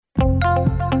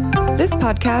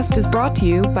podcast is brought to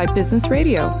you by Business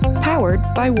Radio, powered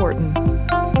by Wharton.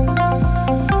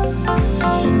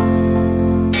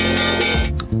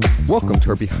 Welcome to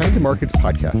our Behind the Markets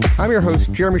podcast. I'm your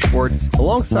host, Jeremy Schwartz.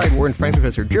 Alongside Wharton Finance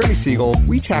Professor Jeremy Siegel,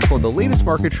 we tackle the latest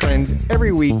market trends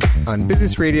every week on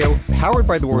Business Radio, powered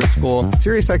by the Wharton School,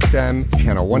 SiriusXM,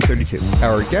 Channel 132.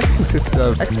 Our guest consists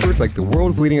of experts like the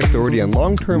world's leading authority on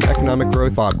long-term economic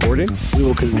growth, Bob Gordon. We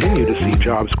will continue to see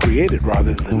jobs created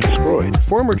rather than destroyed.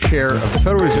 Former chair of the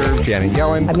Federal Reserve, Janet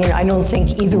Yellen. I don't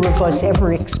think either of us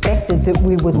ever expected that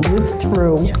we would live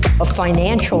through a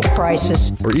financial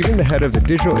crisis. Or even the head of the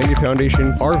Digital India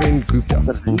Foundation, Arvind Gupta.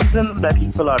 The reason that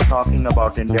people are talking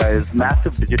about India is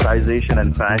massive digitization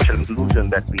and financial inclusion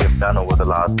that we have done over the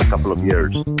last couple of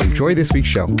years. Enjoy this week's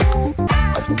show.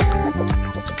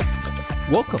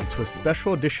 Welcome to a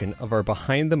special edition of our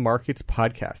Behind the Markets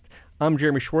podcast. I'm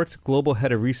Jeremy Schwartz, Global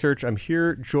Head of Research. I'm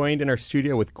here joined in our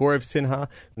studio with Gaurav Sinha,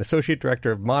 an Associate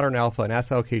Director of Modern Alpha and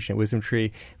Asset Allocation at WisdomTree.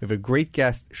 We have a great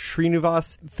guest,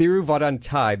 Srinivas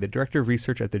Thiruvadantai, the Director of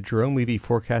Research at the Jerome Levy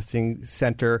Forecasting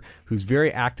Center, who's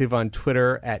very active on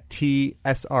Twitter at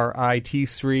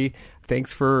TSRI-T3.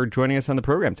 Thanks for joining us on the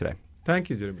program today.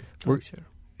 Thank you, Jeremy.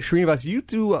 Srinivas,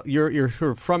 you're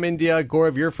sort of from India.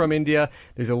 Gaurav, you're from India.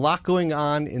 There's a lot going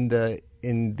on in the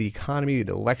economy,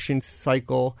 the election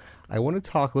cycle. I want to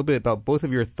talk a little bit about both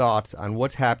of your thoughts on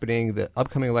what's happening, the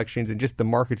upcoming elections, and just the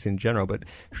markets in general. But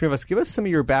Srinivas, give us some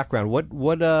of your background.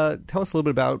 Tell us a little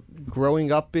bit about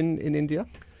growing up in India.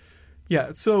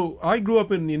 Yeah, so I grew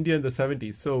up in India in the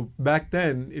 70s. So back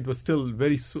then, it was still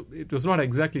it was not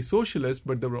exactly socialist,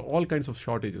 but there were all kinds of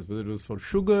shortages, whether it was for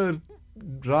sugar,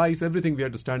 rice, everything. We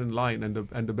had to stand in line. And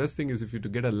the best thing is, if you to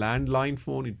get a landline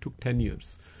phone, it took 10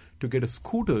 years. To get a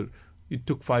scooter, it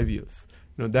took 5 years.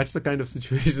 That's the kind of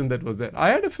situation that was there. I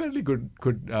had a fairly good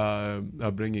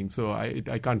upbringing, so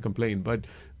I can't complain. But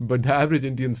the average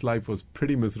Indian's life was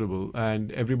pretty miserable,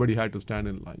 and everybody had to stand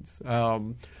in lines.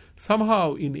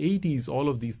 Somehow, in 80s, all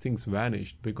of these things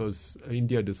vanished because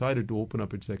India decided to open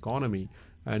up its economy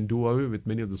and do away with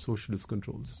many of the socialist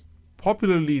controls.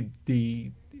 Popularly,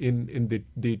 in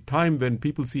the time when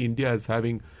people see India as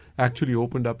having actually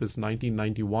opened up is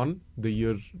 1991, the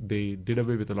year they did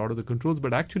away with a lot of the controls.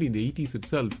 But actually in the 80s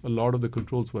itself, a lot of the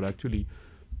controls were actually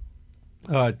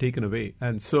taken away.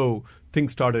 And so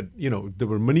things started, there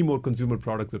were many more consumer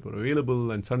products that were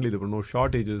available, and suddenly there were no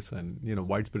shortages, and,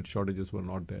 widespread shortages were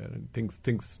not there, and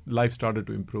life started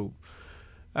to improve.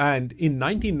 And in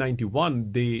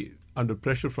 1991, they, under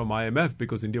pressure from IMF,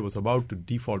 because India was about to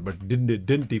default but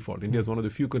didn't default. India is one of the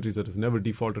few countries that has never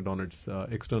defaulted on its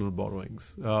external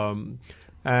borrowings.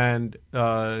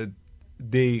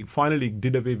 They finally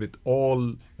did away with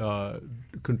all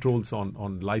controls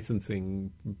on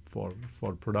licensing for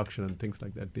production and things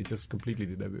like that. They just completely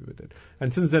did away with it.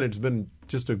 And since then, it's been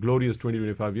just a glorious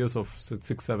 20-25 years of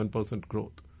 6-7%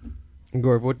 growth.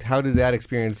 Gaurav, how did that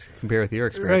experience compare with your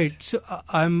experience? Right. So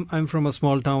I'm from a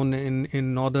small town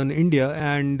in northern India,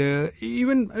 and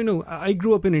I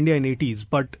grew up in India in 80s,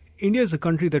 but India is a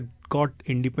country that got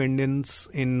independence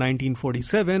in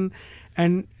 1947,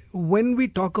 and when we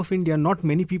talk of India, not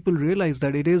many people realize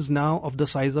that it is now of the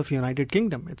size of United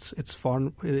Kingdom. It's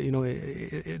foreign,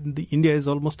 India is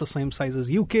almost the same size as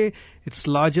UK. It's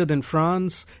larger than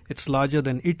France. It's larger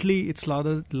than Italy. It's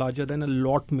larger than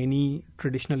many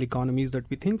traditional economies that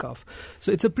we think of.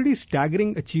 So it's a pretty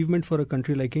staggering achievement for a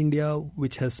country like India,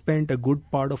 which has spent a good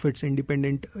part of its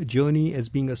independent journey as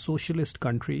being a socialist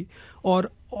country, or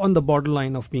on the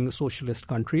borderline of being a socialist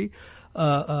country.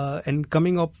 And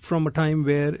coming up from a time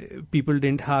where people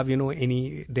didn't have,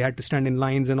 they had to stand in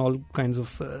lines and all kinds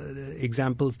of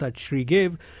examples that Shri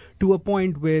gave, to a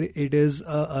point where it is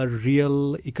a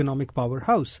real economic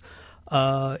powerhouse.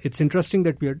 It's interesting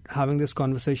that we are having this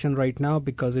conversation right now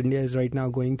because India is right now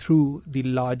going through the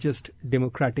largest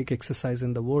democratic exercise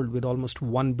in the world with almost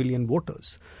 1 billion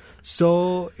voters.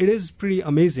 So it is pretty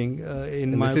amazing, my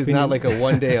opinion. This is not like a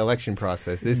one-day election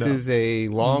process. This is a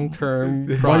long-term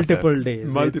process. Multiple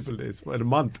days. A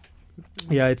month.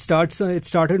 Yeah, it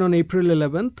started on April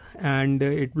 11th, and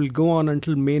it will go on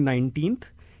until May 19th,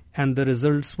 and the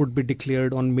results would be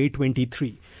declared on May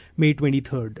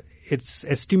 23rd. It's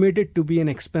estimated to be an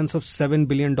expense of $7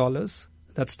 billion.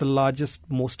 That's the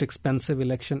largest, most expensive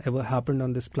election ever happened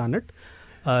on this planet.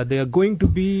 There are going to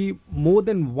be more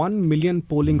than 1 million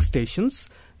polling stations.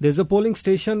 There's a polling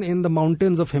station in the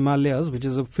mountains of Himalayas, which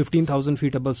is 15,000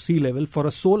 feet above sea level, for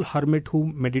a sole hermit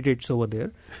who meditates over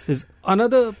there. There's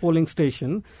another polling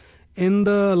station in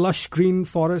the lush green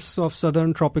forests of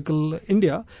southern tropical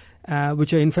India.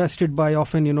 which are infested by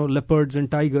often, leopards and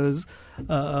tigers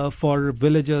for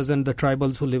villagers and the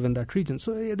tribals who live in that region.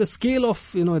 So the scale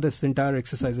of, this entire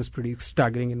exercise is pretty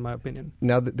staggering in my opinion.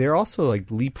 Now, they're also like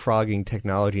leapfrogging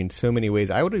technology in so many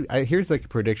ways. Here's like a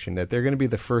prediction that they're going to be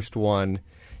the first one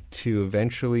to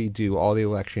eventually do all the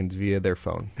elections via their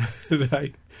phone.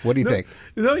 Right. What do you think?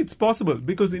 No, it's possible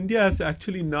because India has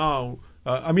actually now...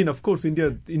 of course,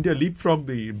 India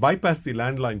bypassed the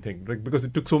landline thing, right? Because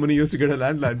it took so many years to get a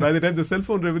landline. By the time the cell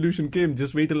phone revolution came,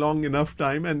 just wait a long enough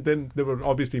time, and then there were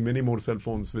obviously many more cell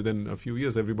phones within a few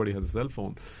years. Everybody has a cell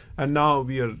phone, and now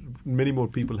many more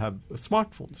people have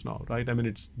smartphones now, right? I mean,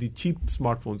 it's the cheap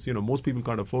smartphones. Most people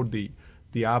can't afford the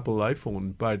Apple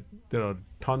iPhone, but there are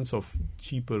tons of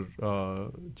cheaper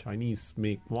Chinese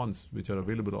make ones which are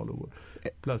available all over.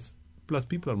 Plus,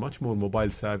 people are much more mobile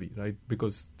savvy, right?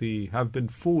 Because they have been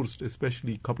forced,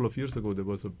 especially a couple of years ago, there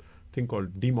was a thing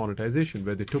called demonetization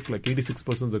where they took like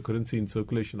 86% of the currency in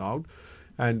circulation out.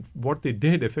 And what they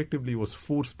did effectively was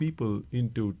force people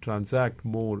into transact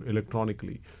more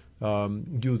electronically.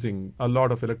 Using a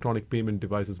lot of electronic payment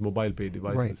devices, mobile pay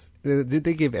devices. Right. Did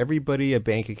they give everybody a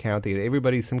bank account? They gave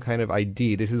everybody some kind of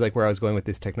ID. This is like where I was going with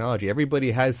this technology.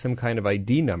 Everybody has some kind of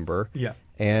ID number. Yeah.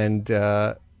 And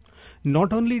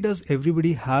not only does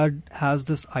everybody has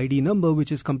this ID number,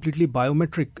 which is completely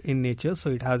biometric in nature, so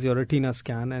it has your retina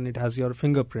scan and it has your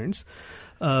fingerprints.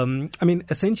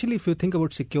 Essentially, if you think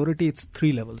about security, it's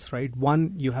 3 levels, right?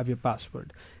 1, you have your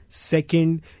password.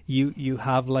 Second, you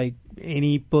have like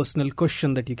any personal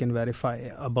question that you can verify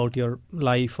about your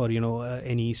life or,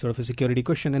 any sort of a security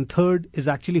question. And third is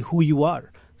actually who you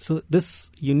are. So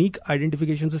this unique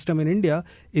identification system in India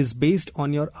is based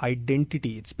on your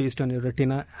identity. It's based on your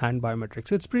retina and biometrics.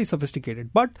 So it's pretty sophisticated.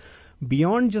 But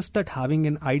beyond just that having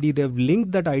an ID, they've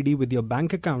linked that ID with your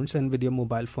bank accounts and with your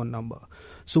mobile phone number.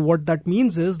 So what that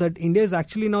means is that India is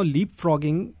actually now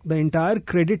leapfrogging the entire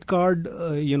credit card,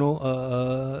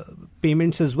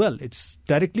 payments as well. It's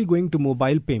directly going to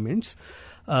mobile payments.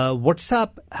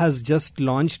 WhatsApp has just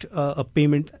launched a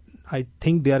payment. I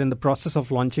think they are in the process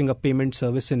of launching a payment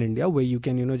service in India where you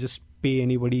can, just pay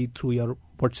anybody through your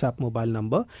WhatsApp mobile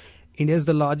number. India is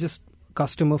the largest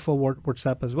customer for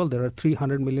WhatsApp as well. There are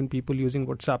 300 million people using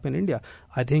WhatsApp in India.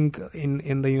 I think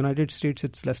in the United States,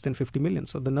 it's less than 50 million.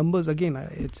 So the numbers, again,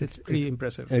 it's pretty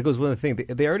impressive. And it goes one of the things.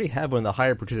 They already have one of the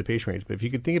higher participation rates. But if you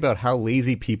could think about how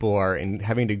lazy people are in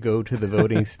having to go to the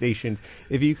voting stations,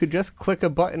 if you could just click a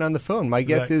button on the phone, my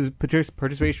guess is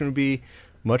participation would be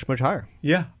much, much higher.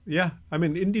 Yeah. I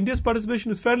mean, India's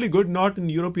participation is fairly good, not in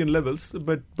European levels,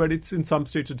 but it's in some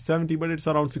states it's 70, but it's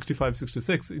around 65,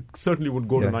 66. It certainly would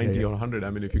go to 90 or 100.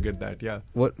 I mean, if you get that, yeah.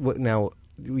 What now?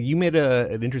 You made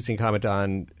an interesting comment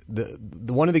on the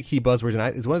one of the key buzzwords,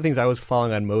 and it's one of the things I was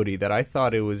following on Modi that I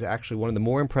thought it was actually one of the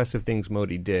more impressive things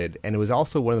Modi did, and it was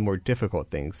also one of the more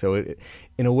difficult things. So it,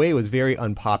 in a way, it was very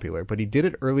unpopular, but he did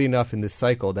it early enough in this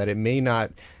cycle that it may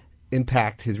not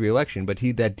impact his reelection, but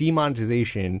that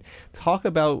demonetization, talk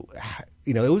about,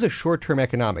 it was a short-term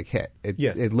economic hit.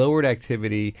 It lowered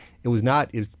activity. It was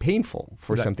painful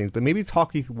for some things, but maybe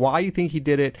talk why you think he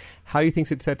did it, how you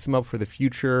think it sets him up for the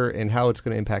future, and how it's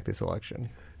going to impact this election.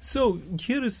 So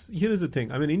here is the thing.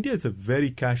 I mean, India is a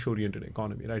very cash-oriented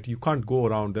economy, right? You can't go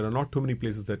around. There are not too many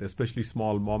places that, especially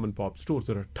small mom-and-pop stores,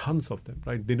 there are tons of them,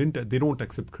 right? They don't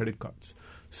accept credit cards.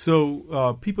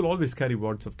 So people always carry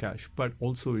wads of cash, but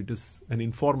also it is an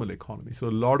informal economy. So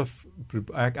a lot of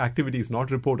activity is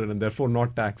not reported and therefore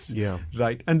not taxed,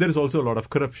 right? And there is also a lot of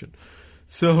corruption.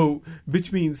 So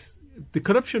which means the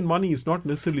corruption money is not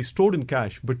necessarily stored in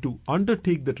cash, but to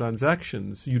undertake the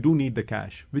transactions, you do need the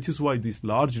cash, which is why these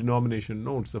large denomination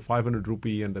notes, the 500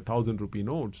 rupee and the 1,000 rupee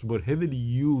notes, were heavily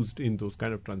used in those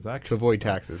kind of transactions. To avoid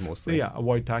taxes mostly. Yeah,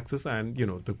 avoid taxes and,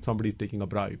 somebody's taking a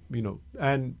bribe,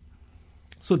 and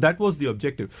so that was the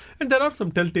objective. And there are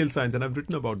some telltale signs, and I've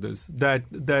written about this, that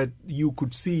you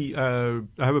could see, I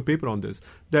have a paper on this,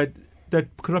 that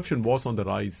corruption was on the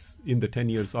rise in the 10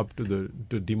 years up to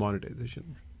the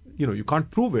demonetization. You can't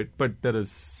prove it, but there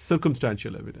is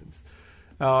circumstantial evidence.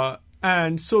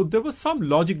 And so there was some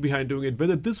logic behind doing it.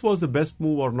 Whether this was the best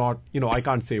move or not, I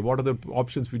can't say. What other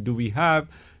options do we have?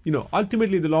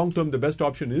 Ultimately, the long term, the best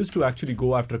option is to actually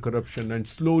go after corruption and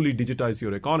slowly digitize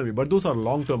your economy. But those are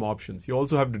long term options. You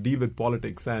also have to deal with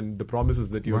politics and the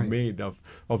promises that you've made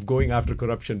of going after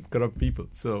corruption, corrupt people.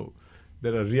 So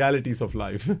there are realities of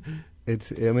life.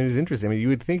 It's interesting. You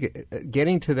would think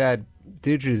getting to that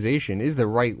digitization is the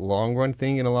right long run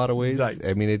thing in a lot of ways. Right.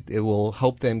 It will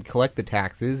help them collect the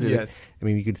taxes. Yes.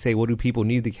 You could say, what do people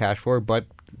need the cash for? But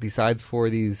besides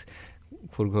for these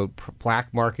quote unquote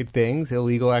black market things,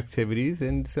 illegal activities,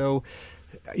 and so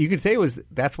You could say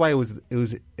that's why it was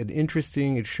an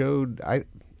interesting. It showed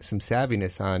some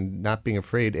savviness on not being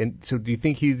afraid. And so, do you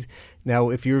think now?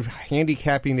 If you're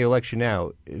handicapping the election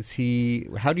now,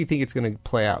 how do you think it's going to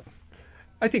play out?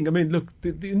 I think. Look,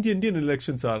 the Indian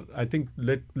elections are. I think.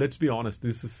 Let's be honest.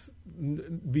 This is.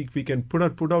 We can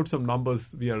put out some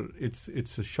numbers.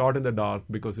 It's a shot in the dark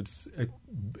because it's a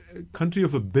country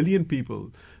of 1 billion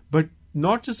people, but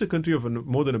not just a country of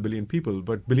more than 1 billion people,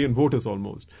 but billion voters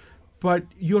almost. But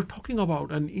you're talking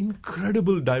about an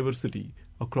incredible diversity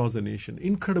across the nation.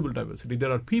 Incredible diversity.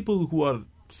 There are people who are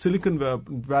Silicon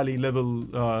Valley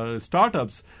level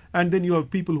startups, and then you have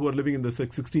people who are living in the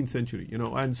 16th century.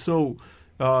 And so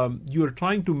you are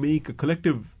trying to make a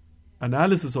collective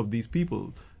analysis of these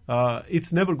people.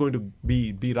 It's never going to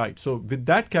be right. So with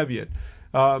that caveat,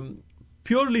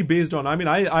 purely based on, I'm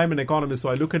an economist, so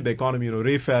I look at the economy,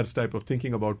 Ray Fair's type of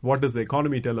thinking about what does the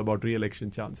economy tell about re-election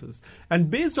chances. And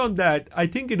based on that, I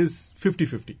think it is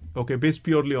 50-50, okay, based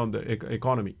purely on the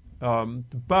economy.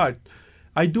 But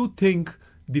I do think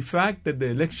the fact that the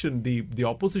election, the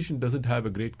opposition doesn't have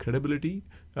a great credibility,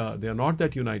 they are not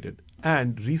that united.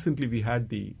 And recently we had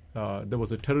there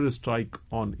was a terrorist strike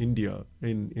on India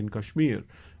in Kashmir.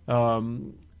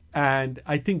 And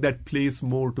I think that plays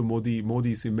more to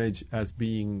Modi's image as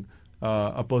being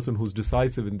a person who's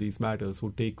decisive in these matters,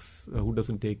 who's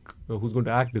going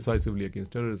to act decisively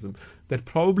against terrorism. That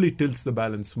probably tilts the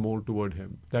balance more toward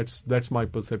him. That's my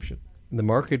perception. The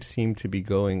markets seem to be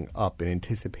going up in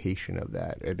anticipation of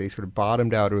that. They sort of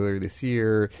bottomed out earlier this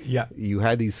year. Yeah. You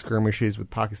had these skirmishes with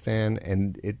Pakistan,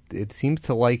 and it seemed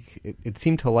to like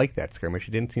that skirmish.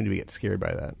 It didn't seem to get scared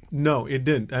by that. No, it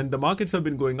didn't. And the markets have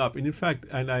been going up. And in fact,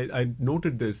 and I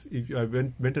noted this, if I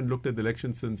went and looked at the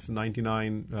elections since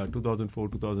 99, 2004,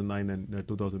 2009, and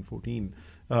 2014.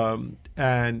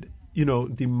 And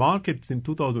the markets in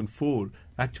 2004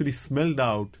 actually smelled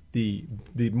out the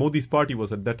Modi's party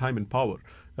was at that time in power,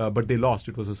 but they lost.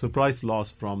 It was a surprise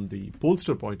loss from the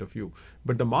pollster point of view.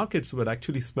 But the markets were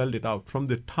actually smelled it out. From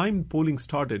the time polling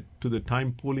started to the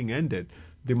time polling ended,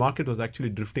 the market was actually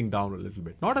drifting down a little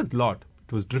bit. Not a lot.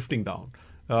 It was drifting down.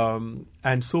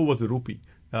 And so was the rupee.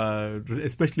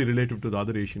 Especially relative to the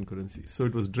other Asian currencies. So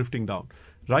it was drifting down.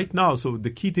 Right now, so the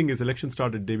key thing is election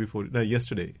started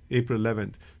yesterday, April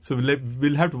 11th. So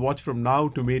we'll have to watch from now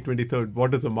to May 23rd. What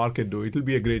does the market do? It'll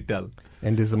be a great tell.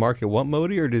 And does the market want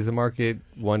Modi or does the market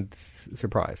want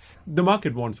surprise? The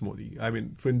market wants Modi.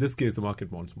 In this case, the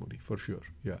market wants Modi for sure.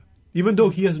 Yeah. Even though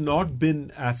he has not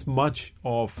been as much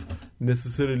of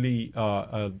necessarily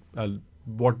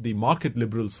what the market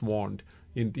liberals want.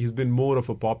 He's been more of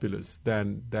a populist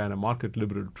than a market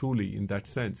liberal, truly, in that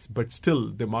sense. But still,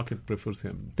 the market prefers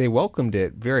him. They welcomed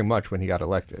it very much when he got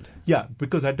elected. Yeah,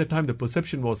 because at that time, the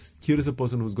perception was, here is a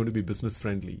person who's going to be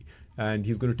business-friendly, and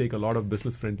he's going to take a lot of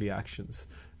business-friendly actions.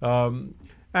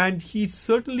 And he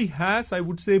certainly has, I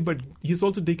would say, but he's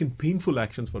also taken painful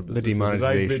actions for business. The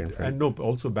demonetization. And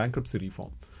also bankruptcy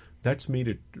reform. That's made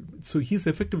it. So he's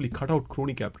effectively cut out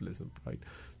crony capitalism, right?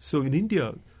 So in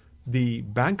India, the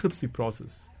bankruptcy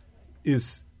process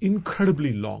is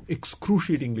incredibly long,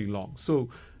 excruciatingly long. So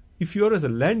if you're as a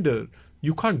lender,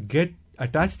 you can't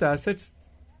attach the assets.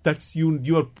 That's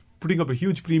you are putting up a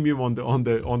huge premium on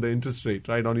the interest rate,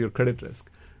 right, on your credit risk.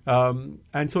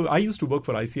 And so I used to work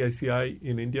for ICICI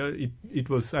in India. It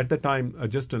was at the time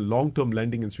just a long-term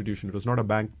lending institution. It was not a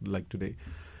bank like today.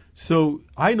 So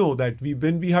I know that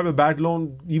when we have a bad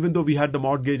loan, even though we had the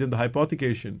mortgage and the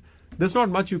hypothecation, there's not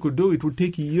much you could do. It would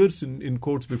take years in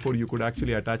courts before you could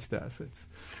actually attach the assets.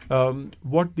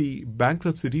 What the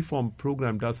bankruptcy reform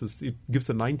program does is it gives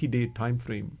a 90-day time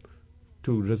frame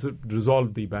to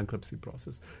resolve the bankruptcy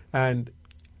process. And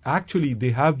actually,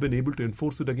 they have been able to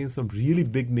enforce it against some really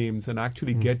big names and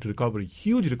actually get recovery,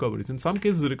 huge recoveries. In some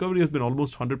cases, the recovery has been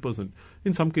almost 100%.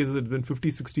 In some cases, it's been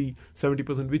 50, 60,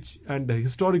 70%, and the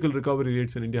historical recovery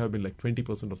rates in India have been like 20%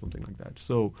 or something like that.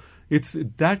 So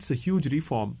that's a huge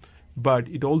reform. But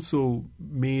it also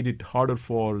made it harder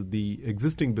for the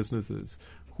existing businesses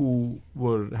who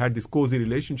had this cozy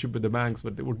relationship with the banks,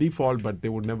 but they would default, but they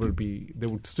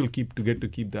would still keep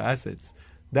the assets.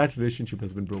 That relationship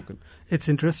has been broken. It's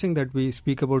interesting that we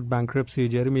speak about bankruptcy.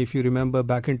 Jeremy, if you remember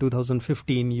back in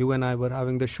 2015, you and I were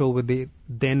having the show with the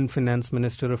then Finance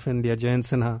Minister of India, Jayant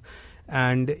Sinha.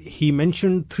 And he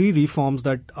mentioned 3 reforms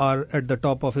that are at the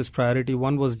top of his priority.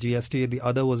 One was GST, the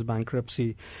other was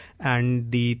bankruptcy,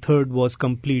 and the third was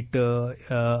complete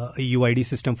UID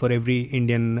system for every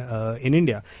Indian in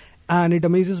India. And it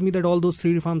amazes me that all those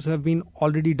 3 reforms have been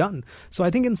already done. So I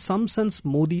think in some sense,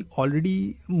 Modi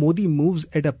moves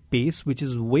at a pace which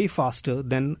is way faster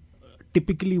than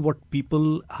typically what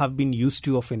people have been used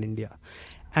to of in India.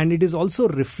 And it is also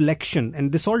reflection.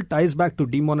 And this all ties back to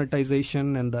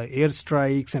demonetization and the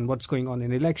airstrikes and what's going on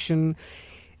in election.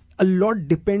 A lot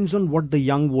depends on what the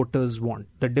young voters want.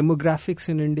 The demographics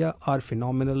in India are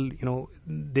phenomenal.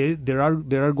 There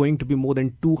are going to be more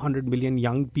than 200 million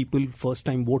young people,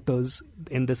 first-time voters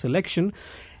in this election.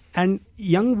 And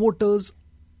young voters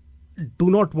do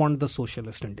not want the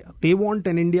socialist India. They want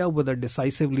an India with a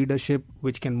decisive leadership,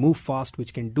 which can move fast,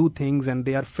 which can do things, and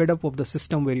they are fed up of the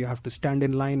system where you have to stand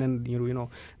in line and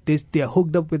they are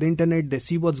hooked up with internet. They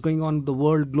see what's going on in the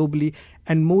world globally,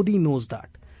 and Modi knows that.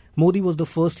 Modi was the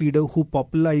first leader who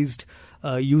popularized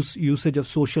usage of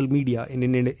social media in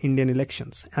Indian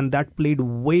elections, and that played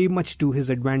way much to his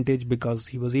advantage because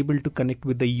he was able to connect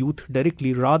with the youth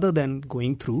directly rather than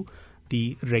going through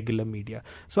the regular media.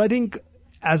 So I think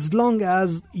as long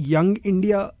as young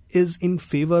India is in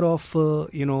favor of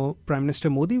Prime Minister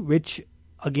Modi, which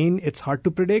again it's hard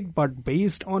to predict, but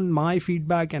based on my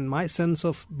feedback and my sense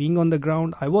of being on the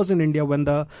ground, I was in India when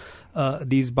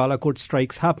these Balakot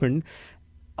strikes happened.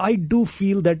 I do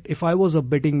feel that if I was a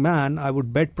betting man, I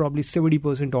would bet probably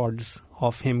 70% odds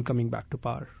of him coming back to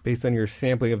power. Based on your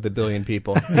sampling of the billion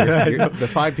people, the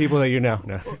 5 people that you know.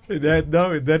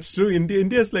 No, that's true.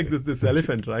 India is like this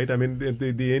elephant, right? I mean,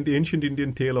 the ancient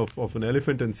Indian tale of an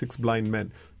elephant and 6 blind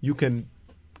men. You can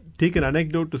take an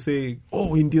anecdote to say,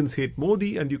 oh, Indians hate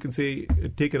Modi, and you can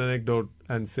take an anecdote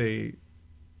and say,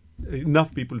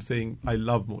 enough people saying I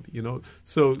love Modi,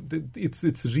 So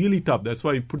it's really tough. That's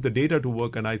why I put the data to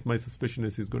work, and my suspicion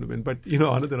is he's going to win. But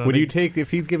would you take, if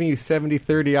he's giving you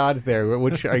 70-30 odds there?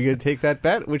 Which are you going to take that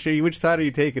bet? Which side are you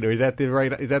taking? Or is that the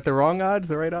right? Is that the wrong odds?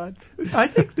 The right odds? I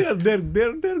think they're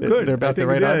good. They're about the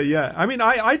right odds. Yeah. I mean,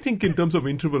 I think in terms of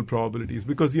interval probabilities,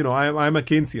 because I'm a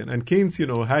Keynesian, and Keynes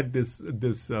had this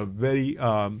very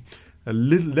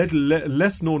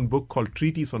less known book called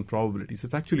Treatise on Probabilities.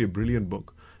 It's actually a brilliant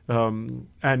book.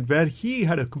 And where he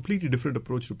had a completely different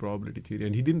approach to probability theory,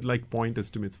 and he didn't like point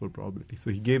estimates for probability. So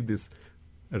he gave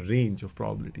a range of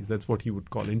probabilities. That's what he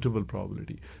would call interval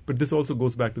probability. But this also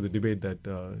goes back to the debate that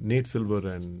Nate Silver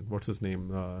and what's his name,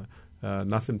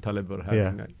 Nassim Taleb were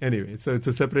having. Yeah. Anyway, so it's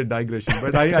a separate digression.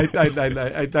 But I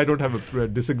don't have a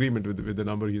disagreement with the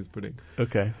number he's putting.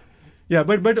 Okay. Yeah,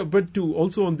 but to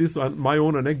also on this, my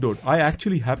own anecdote, I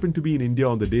actually happened to be in India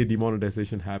on the day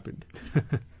demonetization happened.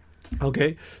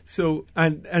 Okay, so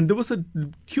and there was a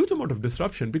huge amount of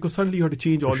disruption because suddenly you had to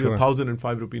change all your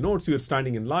 1,005 rupee notes. You were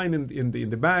standing in line in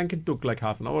the bank. It took like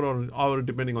half an hour or an hour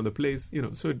depending on the place.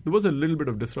 So there was a little bit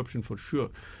of disruption for sure.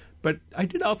 But I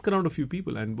did ask around a few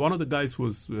people, and one of the guys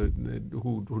was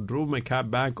who drove my cab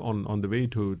back on the way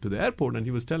to the airport, and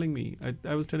he was telling me,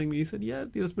 he said, yeah,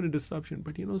 there's been a disruption,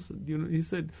 but he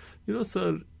said,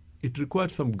 sir, it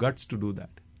requires some guts to do that.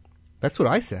 That's what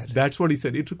I said. That's what he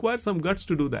said. It requires some guts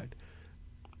to do that.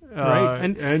 Right.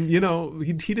 And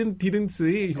he didn't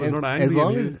say he was not angry. As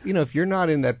long as, if you're not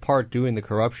in that part doing the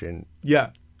corruption,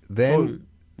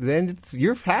 then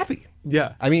you're happy.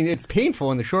 Yeah. I mean, it's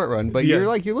painful in the short run, but you're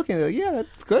looking at it,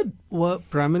 that's good. Well,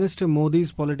 Prime Minister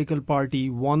Modi's political party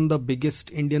won the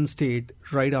biggest Indian state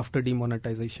right after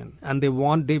demonetization. And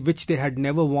which they had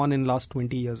never won in last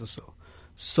 20 years or so.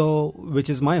 So, which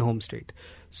is my home state.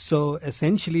 So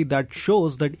essentially that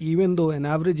shows that even though an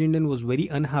average Indian was very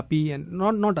unhappy and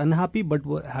not unhappy, but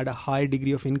had a high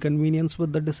degree of inconvenience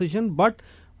with the decision, but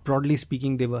broadly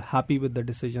speaking, they were happy with the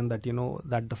decision that,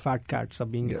 that the fat cats are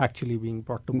actually being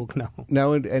brought to book now.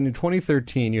 Now, and in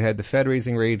 2013, you had the Fed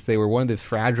raising rates. They were one of the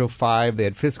fragile 5. They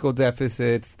had fiscal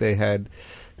deficits. They had,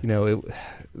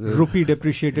 rupee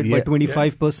depreciated by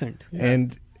 25%. Yeah.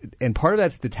 And part of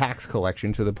that's the tax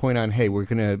collection, to the point on, hey, we're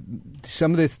going to, some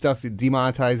of this stuff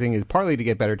demonetizing is partly to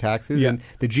get better taxes. Yeah. And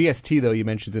the GST, though, you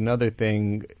mentioned, is another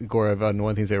thing, Gaurav, one of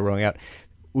the things they were rolling out,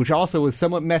 which also was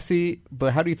somewhat messy.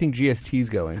 But how do you think GST is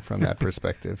going from that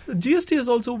perspective? GST is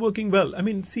also working well. I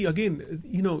mean, see, again,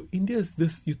 India is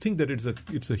this, you think that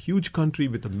it's a huge country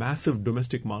with a massive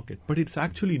domestic market, but it's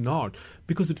actually not,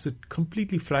 because it's a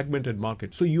completely fragmented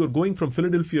market. So you are going from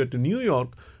Philadelphia to New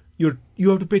York, you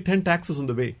have to pay 10 taxes on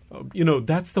the way.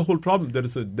 That's the whole problem. There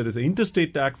is an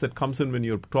interstate tax that comes in when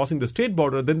you're crossing the state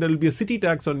border. Then there will be a city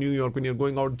tax on New York when you're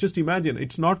going out. Just imagine,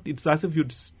 it's as if you're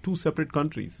two separate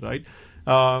countries, right?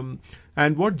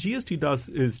 And what GST does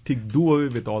is do away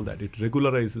with all that. It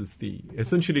regularizes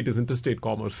essentially it is interstate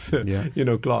commerce,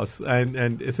 clause,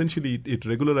 and essentially it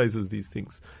regularizes these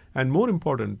things. And more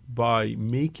important, by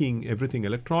making everything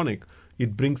electronic,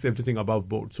 it brings everything above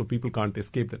board, so people can't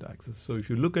escape the taxes. So if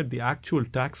you look at the actual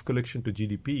tax collection to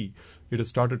GDP, it has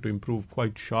started to improve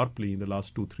quite sharply in the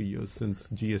last 2-3 years since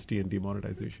GST and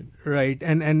demonetization. Right.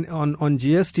 And on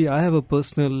GST, I have a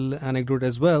personal anecdote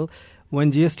as well.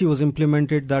 When GST was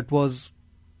implemented, that was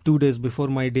 2 days before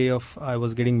my day of I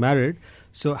was getting married.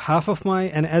 So half of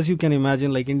and as you can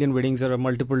imagine, like Indian weddings are a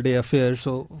multiple day affair.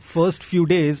 So first few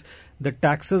days, the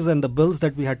taxes and the bills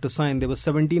that we had to sign, there were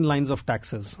 17 lines of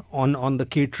taxes on the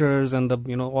caterers and the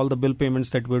all the bill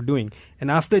payments that we're doing. And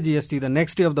after GST, the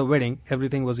next day of the wedding,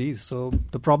 everything was eased. So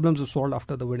the problems were solved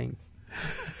after the wedding.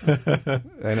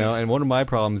 I know, and one of my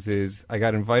problems is I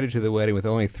got invited to the wedding with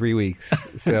only 3 weeks,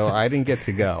 so I didn't get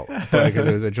to go because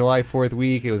it was a July 4th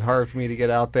week. It was hard for me to get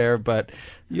out there, but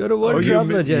you're a word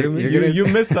traveler, Jeremy. You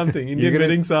missed something. Indian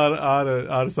weddings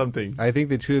are something. I think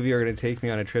the two of you are going to take me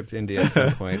on a trip to India at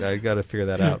some point. I got to figure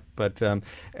that out. But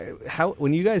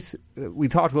when you guys, we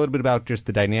talked a little bit about just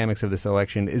the dynamics of this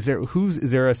election. Is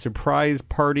there a surprise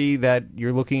party that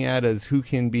you're looking at as who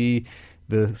can be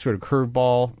the sort of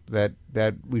curveball that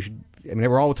we should? I mean,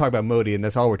 we're all talking about Modi, and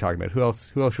that's all we're talking about. Who else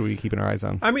should we be keeping our eyes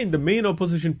on? I mean, the main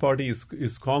opposition party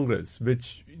is Congress,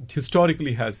 which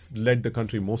historically has led the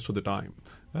country most of the time.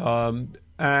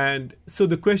 And so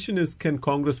the question is, can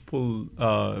Congress pull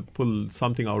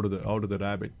something out of the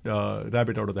rabbit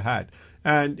out of the hat?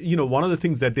 And one of the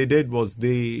things that they did was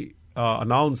they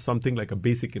announced something like a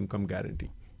basic income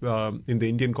guarantee. In the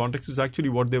Indian context, is actually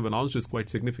what they've announced is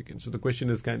quite significant. So the question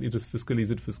is, is it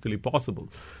fiscally possible?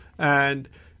 And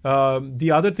the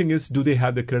other thing is, do they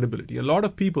have the credibility? A lot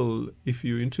of people, if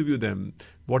you interview them,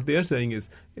 what they are saying is,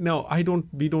 no,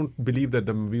 we don't believe that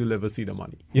we will ever see the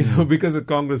money, because the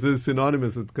Congress is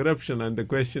synonymous with corruption. And the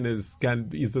question is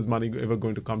this money ever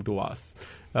going to come to us?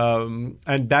 And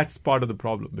that's part of the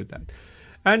problem with that.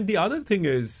 And the other thing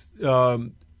is,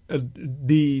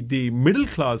 the middle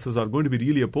classes are going to be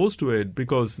really opposed to it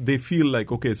because they feel like,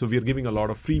 okay, so we are giving a lot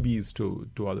of freebies to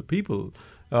other people.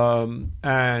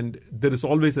 And there is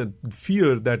always a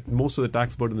fear that most of the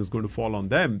tax burden is going to fall on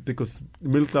them because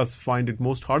middle class find it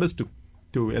most hardest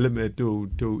to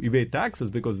evade taxes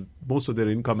because most of their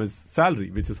income is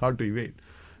salary, which is hard to evade.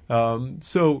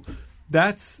 So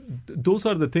those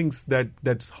are the things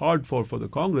that's hard for the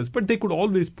Congress, but they could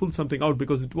always pull something out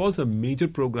because it was a major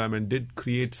program and did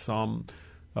create some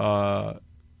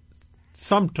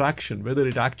traction. Whether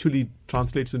it actually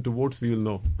translates into votes, we will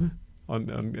know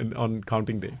on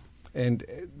counting day. And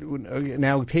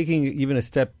now taking even a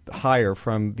step higher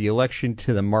from the election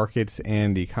to the markets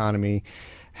and the economy,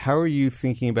 how are you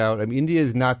thinking about? I mean, India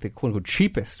is not the quote unquote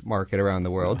cheapest market around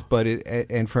the world, but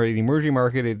and for an emerging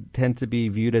market, it tends to be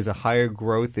viewed as a higher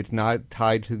growth. It's not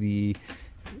tied to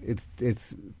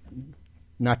it's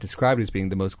not described as being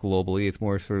the most globally. It's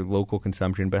more sort of local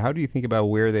consumption. But how do you think about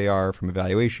where they are from a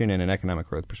valuation and an economic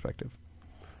growth perspective?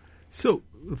 So,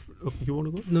 you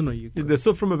want to go? No, you go.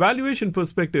 So from a valuation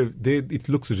perspective, it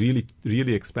looks really,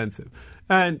 really expensive.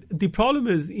 And the problem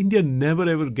is India never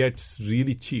ever gets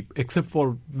really cheap, except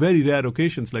for very rare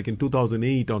occasions like in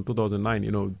 2008 or 2009.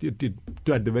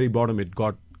 At the very bottom, it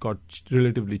got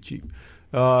relatively cheap.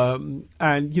 And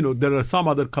there are some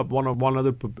other one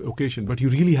other occasion, but you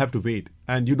really have to wait,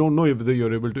 and you don't know whether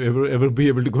you're able to ever be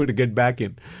able to get back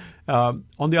in.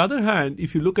 On the other hand,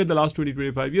 if you look at the last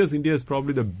 20-25 years, India is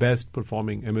probably the best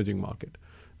performing emerging market.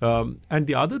 And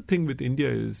the other thing with India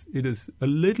is it is a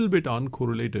little bit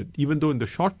uncorrelated, even though in the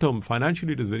short term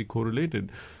financially it is very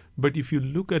correlated. But if you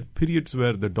look at periods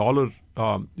where the dollar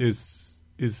is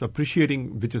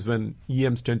appreciating, which is when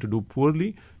EMs tend to do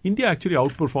poorly, India actually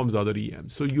outperforms other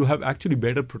EMs. So you have actually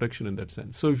better protection in that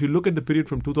sense. So if you look at the period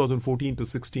from 2014 to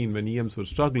 16 when EMs were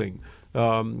struggling,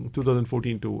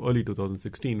 2014 to early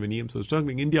 2016 when EMs were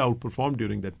struggling, India outperformed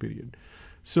during that period.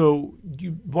 So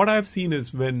what I've seen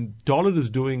is when dollar is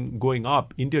going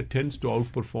up, India tends to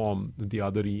outperform the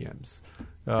other EMs.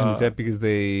 And is that because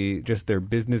their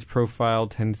business profile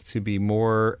tends to be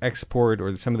more export,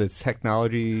 or some of the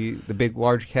technology, the big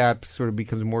large caps sort of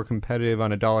becomes more competitive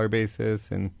on a dollar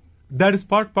basis? And that is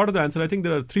part of the answer. I think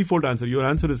there are threefold answer. Your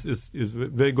answer is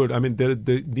very good. I mean,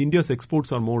 the India's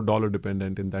exports are more dollar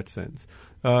dependent in that sense,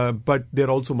 but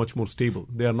they're also much more stable.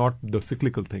 They are not the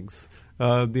cyclical things.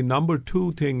 The number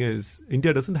two thing is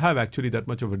India doesn't have actually that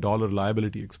much of a dollar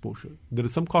liability exposure. There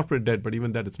is some corporate debt, but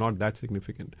even that is not that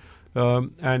significant.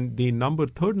 And the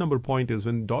third point is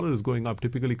when dollar is going up,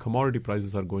 typically commodity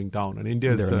prices are going down, and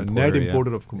India is a net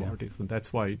importer of commodities, and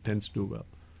that's why it tends to do well.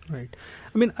 Right.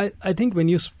 I mean, I think when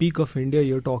you speak of India,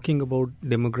 you're talking about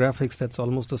demographics that's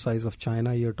almost the size of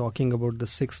China. You're talking about the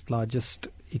sixth largest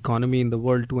economy in the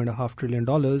world, $2.5 trillion,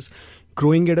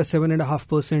 growing at a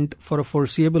 7.5% for a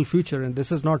foreseeable future. And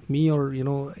this is not me or,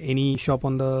 any shop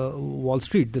on the Wall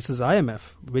Street. This is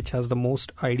IMF, which has the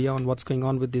most idea on what's going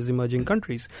on with these emerging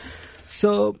countries.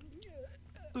 So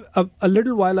a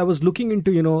little while I was looking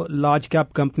into, large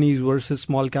cap companies versus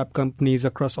small cap companies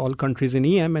across all countries in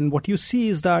EM. And what you see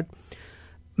is that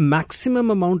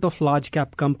maximum amount of large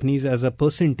cap companies as a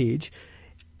percentage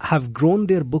have grown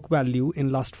their book value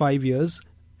in last 5 years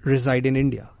reside in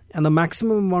India. And the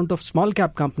maximum amount of small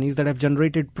cap companies that have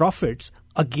generated profits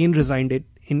again resided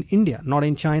in India, not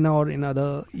in China or in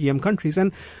other EM countries.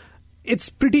 And it's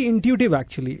pretty intuitive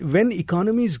actually. When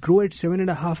economies grow at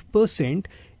 7.5%,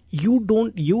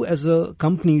 you as a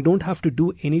company don't have to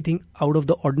do anything out of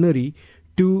the ordinary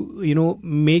to,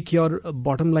 make your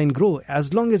bottom line grow.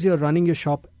 As long as you're running your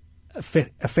shop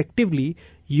effectively,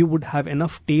 you would have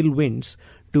enough tailwinds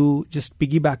to just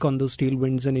piggyback on those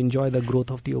tailwinds and enjoy the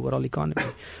growth of the overall economy.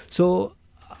 So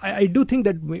I do think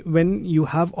that when you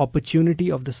have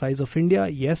opportunity of the size of India,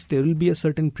 yes, there will be a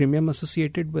certain premium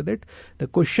associated with it. The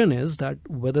question is that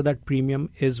whether that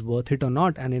premium is worth it or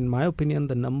not. And in my opinion,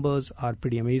 the numbers are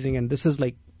pretty amazing. And this is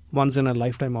like once in a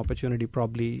lifetime opportunity,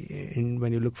 probably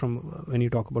when you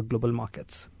talk about global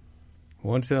markets.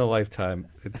 Once in a lifetime.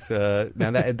 It's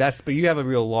but you have a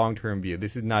real long-term view.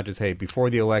 This is not just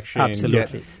before the election.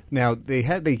 Absolutely. Now they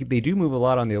do move a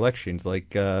lot on the elections.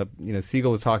 Like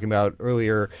Siegel was talking about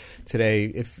earlier today.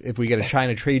 If we get a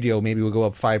China trade deal, maybe we'll go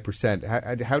up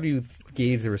 5%. How do you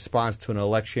gauge the response to an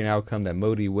election outcome that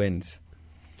Modi wins?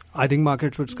 I think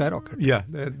markets would skyrocket. Yeah,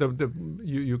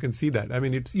 you can see that. I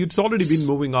mean, it's already been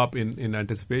moving up in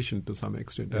anticipation to some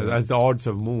extent as the odds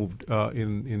have moved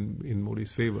in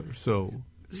Modi's favor. So,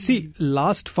 see,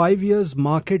 last 5 years,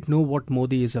 market know what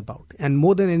Modi is about, and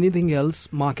more than anything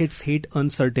else, markets hate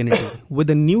uncertainty. With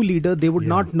a new leader, they would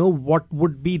not know what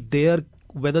would be their.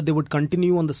 Whether they would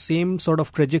continue on the same sort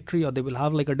of trajectory or they will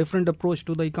have like a different approach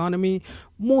to the economy.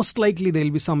 Most likely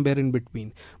they'll be somewhere in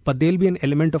between. But there'll be an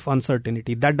element of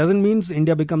uncertainty. That doesn't mean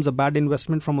India becomes a bad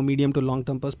investment from a medium to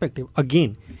long-term perspective.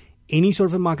 Again, any sort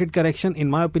of a market correction, in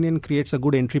my opinion, creates a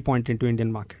good entry point into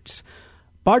Indian markets.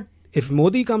 But if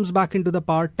Modi comes back into the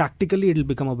power, tactically it'll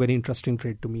become a very interesting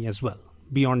trade to me as well,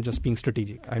 beyond just being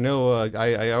strategic. I know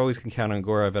I always can count on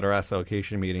Gaurav at our asset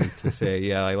allocation meetings to say,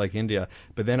 yeah, I like India.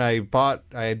 But then I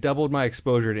had doubled my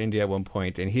exposure to India at one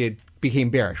point, and he became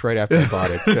bearish right after I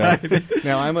bought it. So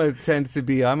now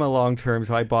I'm a long-term,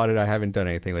 so I bought it. I haven't done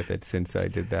anything with it since I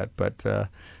did that. But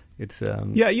it's...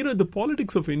 the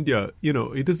politics of India,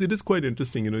 it is quite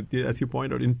interesting. As you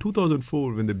point out, in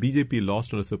 2004, when the BJP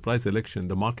lost on a surprise election,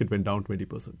 the market went down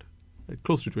 20%.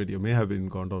 Close to 20, or may have even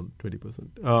gone down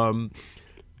 20%.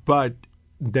 But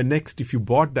the next, if you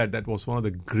bought that was one of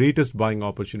the greatest buying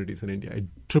opportunities in India. It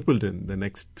tripled in the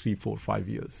next 3, 4, 5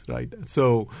 years, right?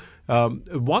 So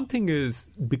one thing is,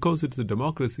 because it's a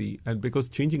democracy and because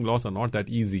changing laws are not that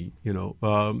easy,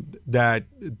 that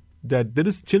there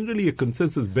is generally a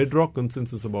consensus, bedrock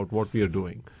consensus about what we are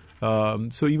doing.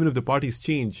 So even if the parties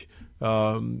change,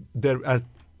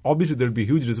 obviously there'll be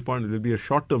huge disappointment. There'll be a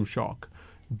short-term shock.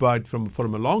 But from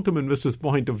a long-term investor's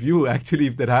point of view, actually,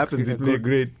 if that happens, it'll be a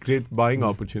great buying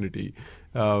opportunity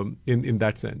in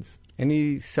that sense.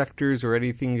 Any sectors or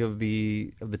anything of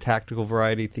the tactical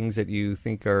variety, things that you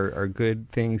think are good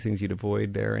things you'd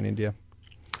avoid there in India?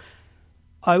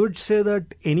 I would say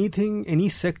that any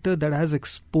sector that has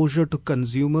exposure to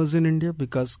consumers in India,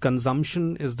 because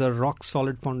consumption is the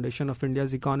rock-solid foundation of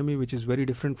India's economy, which is very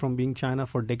different from being China.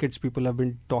 For decades, people have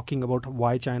been talking about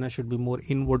why China should be more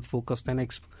inward-focused and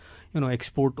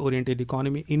export-oriented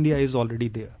economy. India is already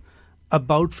there.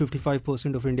 About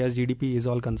 55% of India's GDP is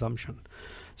all consumption.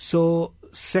 So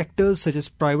sectors such as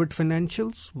private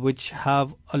financials, which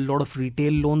have a lot of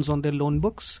retail loans on their loan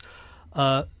books,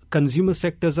 consumer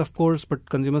sectors, of course, but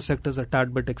consumer sectors are a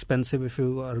tad bit expensive if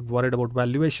you are worried about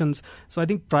valuations. So I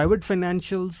think private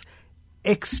financials,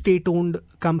 ex-state-owned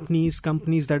companies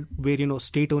that where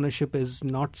state ownership is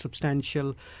not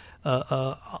substantial,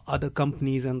 other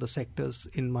companies and the sectors,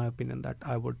 in my opinion, that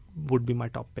I would be my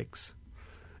top picks.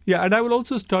 Yeah, and I will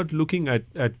also start looking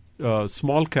at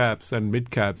small caps and mid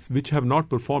caps, which have not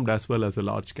performed as well as the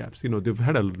large caps. They've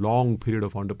had a long period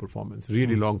of underperformance,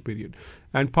 really long period.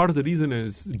 And part of the reason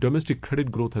is domestic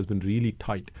credit growth has been really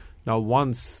tight. Now,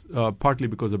 partly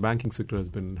because the banking sector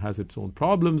has its own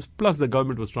problems, plus the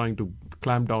government was trying to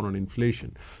clamp down on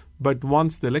inflation. But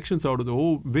once the election's out of the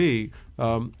way,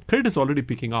 credit is already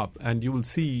picking up, and you will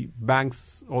see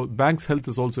banks' health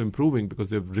is also improving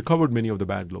because they've recovered many of the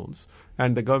bad loans,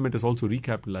 and the government is also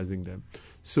recapitalizing them.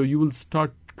 So you will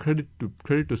start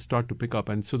credit to start to pick up,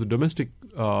 and so the domestic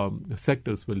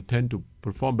sectors will tend to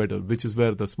perform better, which is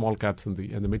where the small caps and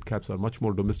the mid caps are much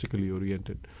more domestically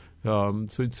oriented. So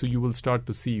you will start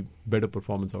to see better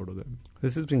performance out of them.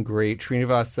 This has been great.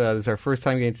 Srinivas, this is our first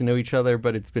time getting to know each other,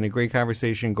 but it's been a great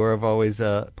conversation. Gaurav, always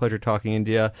a pleasure talking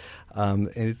India. And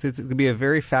it's going to be a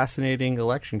very fascinating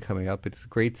election coming up. It's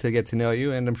great to get to know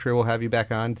you, and I'm sure we'll have you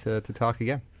back on to talk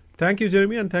again. Thank you,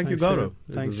 Jeremy, and thank you, Gaurav.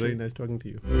 It was very nice talking to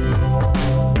you.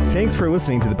 Thanks for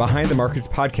listening to the Behind the Markets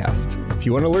podcast. If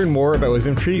you want to learn more about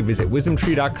WisdomTree, visit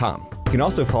wisdomtree.com. You can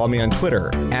also follow me on Twitter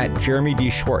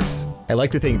 @JeremyDSchwartz. I'd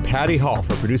like to thank Patty Hall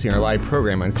for producing our live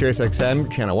program on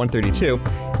SiriusXM channel 132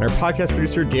 and our podcast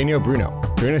producer, Daniel Bruno.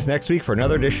 Join us next week for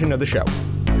another edition of the show.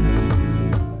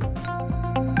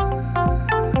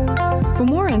 For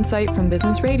more insight from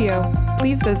Business Radio,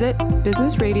 please visit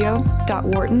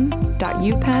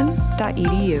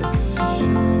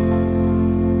businessradio.wharton.upenn.edu.